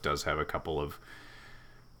 just because it does have a couple of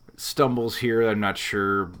stumbles here. I'm not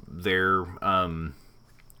sure they're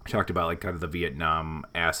talked about, like kind of the Vietnam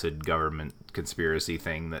acid government conspiracy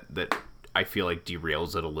thing that I feel like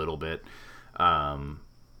derails it a little bit.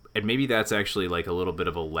 And maybe that's actually like a little bit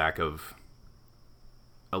of a lack of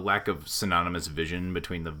synonymous vision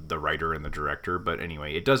between the writer and the director. But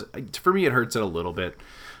anyway, it does, for me, it hurts it a little bit.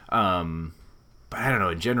 But I don't know,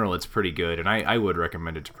 in general, it's pretty good, and I would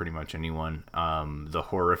recommend it to pretty much anyone. The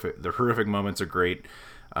horrific moments are great.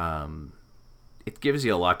 It gives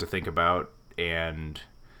you a lot to think about, and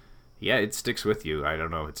yeah, it sticks with you. I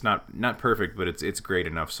don't know, it's not perfect, but it's great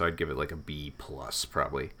enough, so I'd give it like a B plus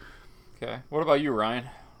probably. Okay, what about you, Ryan?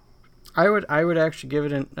 I would actually give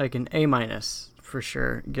it an A minus for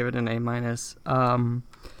sure. Give it an A minus.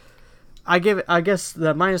 I guess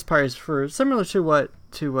the minus part is for similar to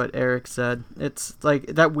what Eric said. It's like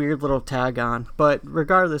that weird little tag on, but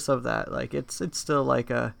regardless of that, like it's still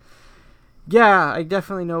like a, yeah, I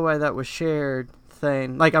definitely know why that was shared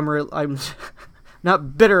thing. Like I'm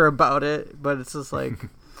not bitter about it, but it's just like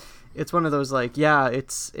it's one of those like, yeah,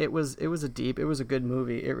 it was a good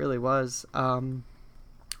movie. It really was.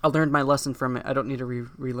 I learned my lesson from it. I don't need to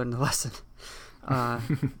relearn the lesson.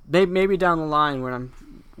 Maybe down the line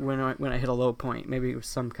when I hit a low point, maybe it was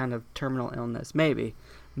some kind of terminal illness, maybe,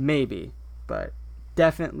 but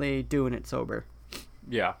definitely doing it sober.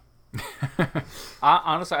 Yeah.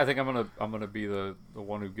 Honestly, I think I'm gonna be the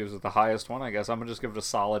one who gives it the highest one. I guess I'm gonna just give it a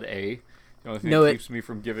solid A. The only thing that keeps me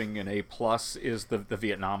from giving an A plus is the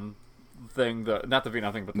Vietnam thing, not the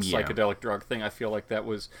Vietnam thing, but the psychedelic drug thing. I feel like it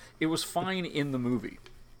was fine in the movie,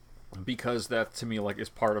 because that to me like is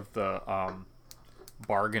part of the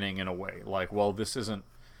bargaining in a way. Like, well, this isn't,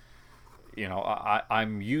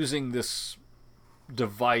 I'm using this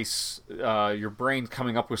device, your brain's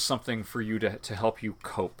coming up with something for you to help you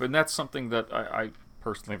cope. And that's something that I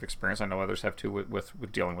personally have experienced. I know others have too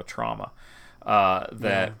with dealing with trauma.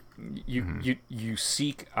 That you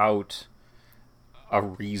seek out a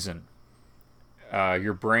reason.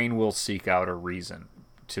 Your brain will seek out a reason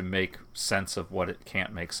to make sense of what it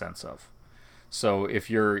can't make sense of. So if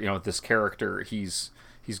you're, this character, he's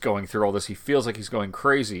going through all this, he feels like he's going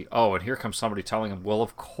crazy. Oh, and here comes somebody telling him, well,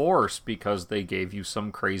 of course, because they gave you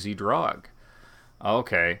some crazy drug.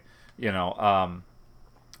 Okay,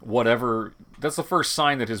 whatever. That's the first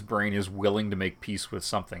sign that his brain is willing to make peace with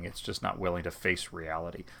something. It's just not willing to face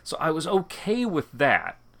reality. So I was okay with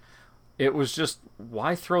that. It was just,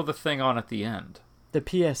 why throw the thing on at the end? The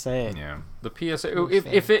PSA. Yeah. The PSA.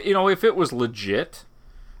 If it was legit,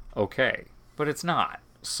 okay, but it's not.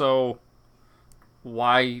 So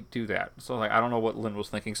why do that? So I don't know what Lynn was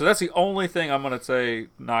thinking. So that's the only thing I'm going to say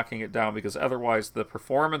knocking it down, because otherwise the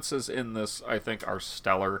performances in this, I think, are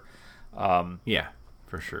stellar. Yeah,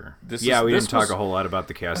 for sure. We This didn't talk was a whole lot about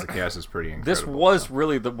the cast. The cast is pretty incredible. This was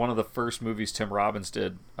really one of the first movies Tim Robbins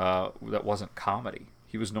did that wasn't comedy.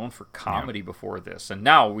 He was known for comedy before this, and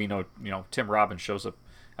now we know. Tim Robbins shows up.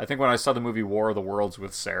 I think when I saw the movie War of the Worlds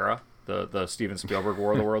with Sarah, the Steven Spielberg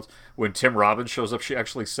War of the Worlds, when Tim Robbins shows up, she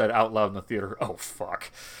actually said out loud in the theater, "Oh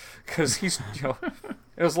fuck," because he's it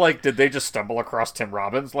was like, did they just stumble across Tim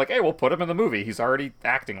Robbins? Like, hey, we'll put him in the movie. He's already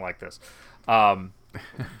acting like this.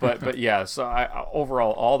 But yeah. So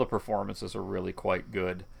overall, all the performances are really quite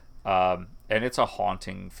good, and it's a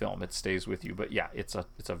haunting film. It stays with you. But yeah, it's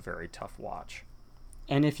a very tough watch.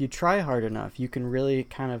 And if you try hard enough, you can really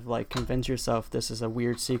kind of like convince yourself this is a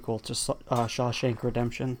weird sequel to Shawshank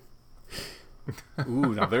Redemption.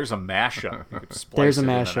 Ooh, now there's a mashup. You could splice there's a it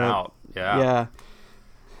mashup. In and out.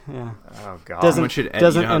 Yeah. Oh god. Doesn't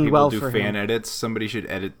doesn't end people well do for fan him. edits. Somebody should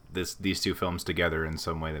edit these two films together in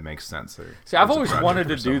some way that makes sense. See, I've always wanted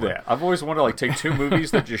to do that. I've always wanted to like take two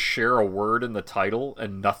movies that just share a word in the title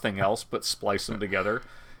and nothing else, but splice them together.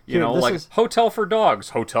 Hotel for Dogs,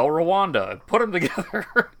 Hotel Rwanda, and put them together.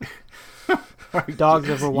 Dogs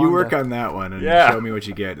of Rwanda. You work on that one and show me what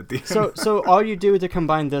you get at the end. So all you do to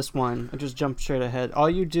combine this one, I'll just jump straight ahead. All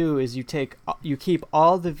you do is you keep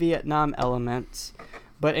all the Vietnam elements,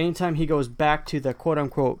 but anytime he goes back to the quote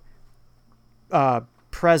unquote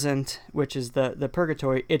present, which is the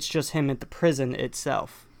purgatory, it's just him at the prison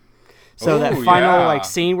itself. So that final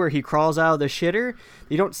scene where he crawls out of the shitter,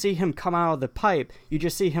 you don't see him come out of the pipe. You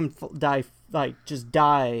just see him die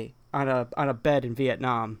on a bed in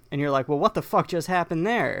Vietnam, and you're like, well, what the fuck just happened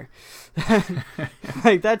there?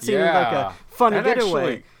 Like that seemed like a fun getaway.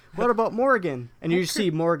 Actually, what about Morgan? And you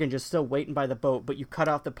see Morgan just still waiting by the boat, but you cut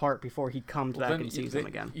out the part before he comes back and sees him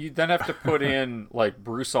again. You then have to put in like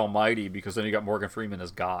Bruce Almighty, because then you got Morgan Freeman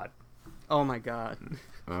as God. Oh my god.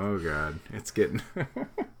 Oh god, it's getting.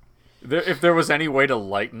 If there was any way to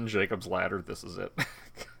lighten Jacob's Ladder, this is it.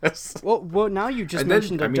 well, now you just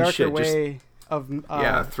mentioned a darker way of...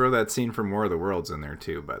 throw that scene from War of the Worlds in there,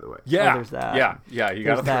 too, by the way. Yeah, there's that. Yeah, you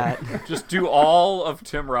got that. Just do all of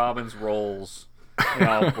Tim Robbins' roles,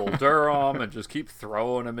 Bull Durham, and just keep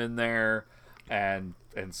throwing them in there, and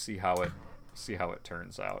see how it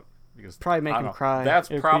turns out. Because probably make him cry. That's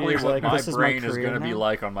probably what like, my brain is going to be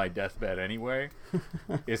like on my deathbed anyway.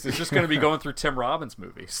 It's just going to be going through Tim Robbins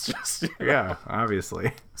movies. Just, Yeah,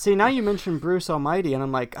 obviously. See, now you mentioned Bruce Almighty, and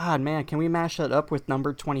I'm like, God, man, can we mash that up with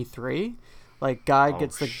number 23? Like, God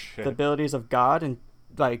gets the abilities of God and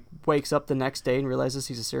like wakes up the next day and realizes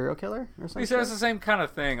he's a serial killer or something. He says the same kind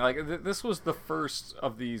of thing. Like this was the first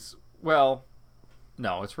of these. Well,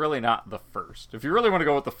 no, it's really not the first. If you really want to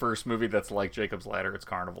go with the first movie that's like Jacob's Ladder, it's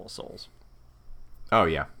Carnival of Souls. Oh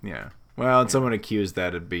yeah. Well, and someone accused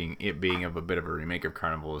that of being of a bit of a remake of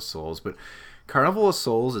Carnival of Souls, but Carnival of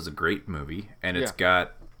Souls is a great movie, and it's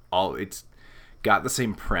got the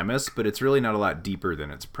same premise, but it's really not a lot deeper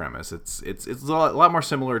than its premise. It's a lot more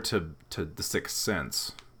similar to The Sixth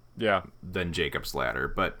Sense, than Jacob's Ladder.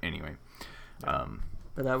 But anyway, but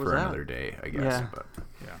that was for another day, I guess.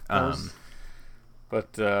 Yeah.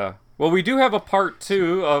 But well, we do have a part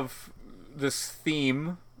 2 of this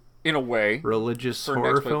theme, in a way. Religious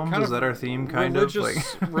horror films? Is that our theme, kind of?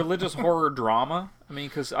 Religious horror drama. I mean,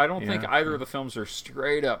 because I don't think either of the films are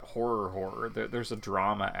straight up horror. There's a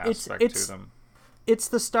drama aspect to them. It's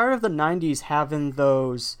the start of the 90s having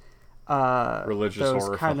those religious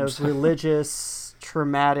horror kind films. of religious,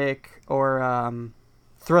 traumatic, or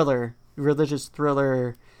religious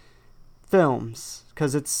thriller films,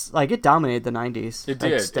 because it's like it dominated the 90s. It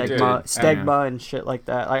like did. Stegma and shit like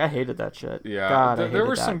that. Like I hated that shit. Yeah, God, there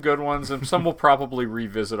were some good ones, and some we'll probably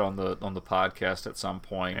revisit on the podcast at some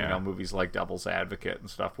point. Yeah. You know, movies like Devil's Advocate and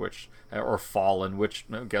stuff, or Fallen, which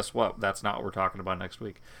guess what? That's not what we're talking about next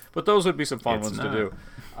week. But those would be some fun ones to do.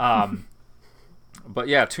 But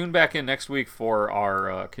yeah, tune back in next week for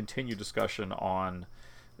our continued discussion on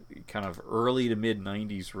kind of early to mid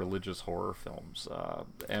 90s religious horror films.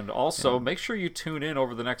 And also make sure you tune in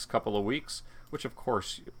over the next couple of weeks, which of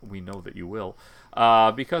course we know that you will,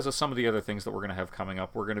 because of some of the other things that we're going to have coming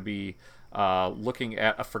up. We're going to be looking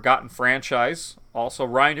at a forgotten franchise. Also,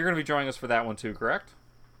 Ryan, you're going to be joining us for that one too, correct?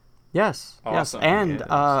 Yes. Awesome. Yes, and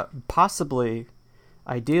possibly,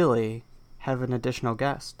 ideally, have an additional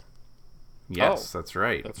guest. Yes, that's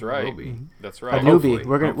right. That's right. Will be. Mm-hmm. That's right. A newbie.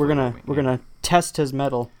 We're gonna test his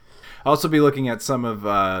metal. I'll also be looking at some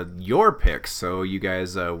of your picks. So you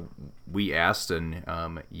guys, we asked, and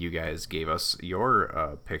you guys gave us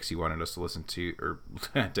your picks you wanted us to listen to or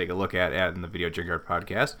take a look at in the Video Junkyard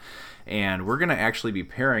podcast. And we're going to actually be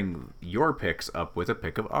pairing your picks up with a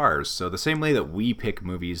pick of ours. So the same way that we pick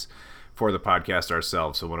movies for the podcast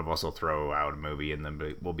ourselves, so one of us will throw out a movie, and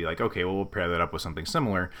then we'll be like, okay, well, we'll pair that up with something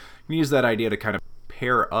similar. We use that idea to kind of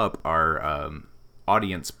pair up our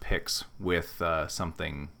audience picks with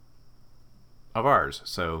something of ours.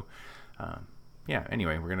 So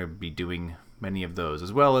anyway, we're going to be doing many of those,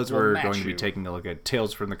 as well as we're going to be taking a look at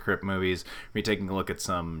Tales from the Crypt movies. We'll be taking a look at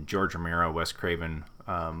some George Romero, Wes Craven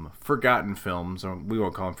forgotten films. We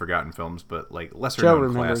won't call them forgotten films, but like lesser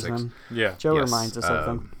known classics. Them. Yeah, Joe reminds us of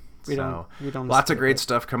them. We don't lots of great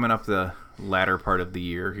stuff coming up the latter part of the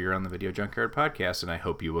year here on the Video Junkyard podcast, and I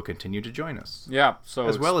hope you will continue to join us. Yeah, so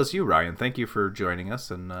as well as you, Ryan. Thank you for joining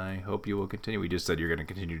us, and I hope you will continue. We just said you're going to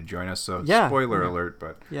continue to join us, so spoiler alert.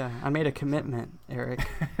 But I made a commitment, Eric.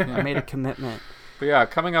 I made a commitment. But yeah,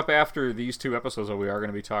 coming up after these two episodes, we are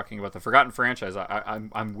going to be talking about the Forgotten franchise.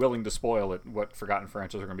 I'm willing to spoil it. What Forgotten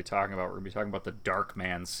franchise we're going to be talking about? We're going to be talking about the Dark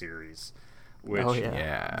Man series. Which,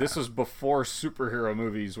 this was before superhero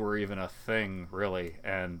movies were even a thing, really,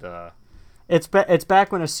 and it's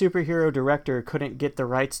back when a superhero director couldn't get the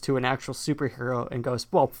rights to an actual superhero and goes,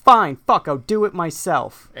 well, fine, fuck, I'll do it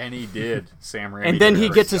myself. And he did, Sam Raimi. And then he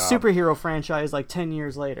gets a superhero franchise like 10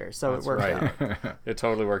 years later, so it worked out. It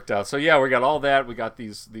totally worked out. So yeah, we got all that. We got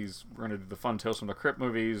these. We're going to do the fun Tales from the Crypt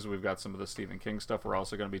movies. We've got some of the Stephen King stuff. We're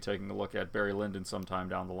also going to be taking a look at Barry Lyndon sometime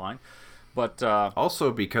down the line. But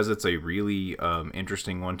also because it's a really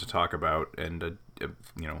interesting one to talk about, and a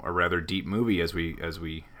rather deep movie, as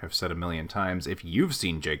we have said a million times. If you've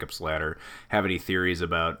seen Jacob's Ladder, have any theories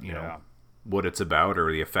about know what it's about or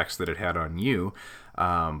the effects that it had on you,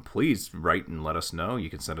 please write and let us know. You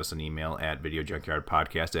can send us an email at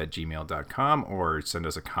videojunkyardpodcast@gmail.com or send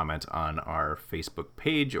us a comment on our Facebook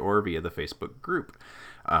page or via the Facebook group.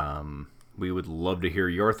 We would love to hear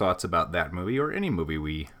your thoughts about that movie or any movie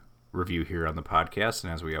we review here on the podcast,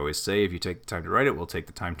 and as we always say, if you take the time to write it, we'll take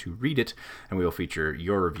the time to read it, and we will feature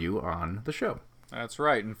your review on the show. That's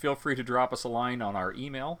right, and feel free to drop us a line on our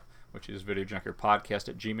email, which is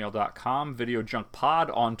videojunkyardpodcast@gmail.com,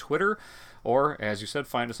 videojunkpod on Twitter, or, as you said,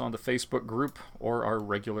 find us on the Facebook group or our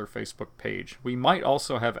regular Facebook page. We might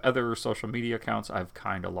also have other social media accounts. I've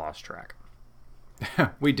kind of lost track.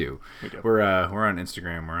 We do. We're on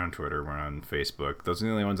Instagram, we're on Twitter, we're on Facebook. Those are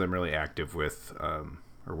the only ones I'm really active with,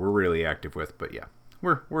 or we're really active with, but yeah,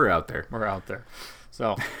 we're out there. We're out there.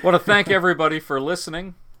 So, want to thank everybody for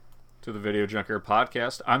listening to the Video Junkyard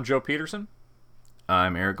podcast. I'm Joe Peterson.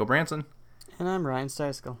 I'm Eric Gilbranson. And I'm Ryan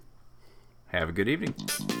Steiskell. Have a good evening.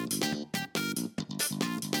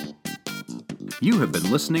 You have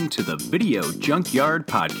been listening to the Video Junkyard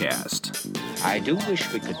podcast. I do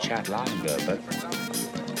wish we could chat longer, but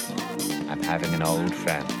I'm having an old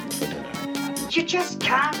friend for dinner. You just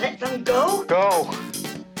can't let them go. Go!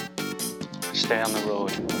 Stay on the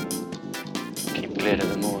road. Keep clear to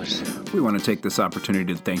the moors. We want to take this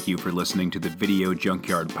opportunity to thank you for listening to the Video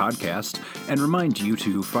Junkyard podcast and remind you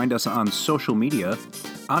to find us on social media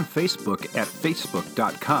on Facebook at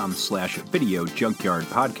facebook.com/Video Junkyard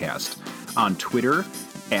Podcast, on Twitter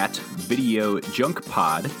at Video Junk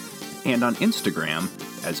Pod, and on Instagram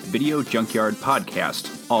as Video Junkyard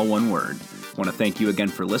Podcast, all one word. Want to thank you again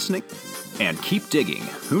for listening, and keep digging.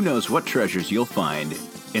 Who knows what treasures you'll find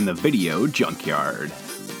in the Video Junkyard.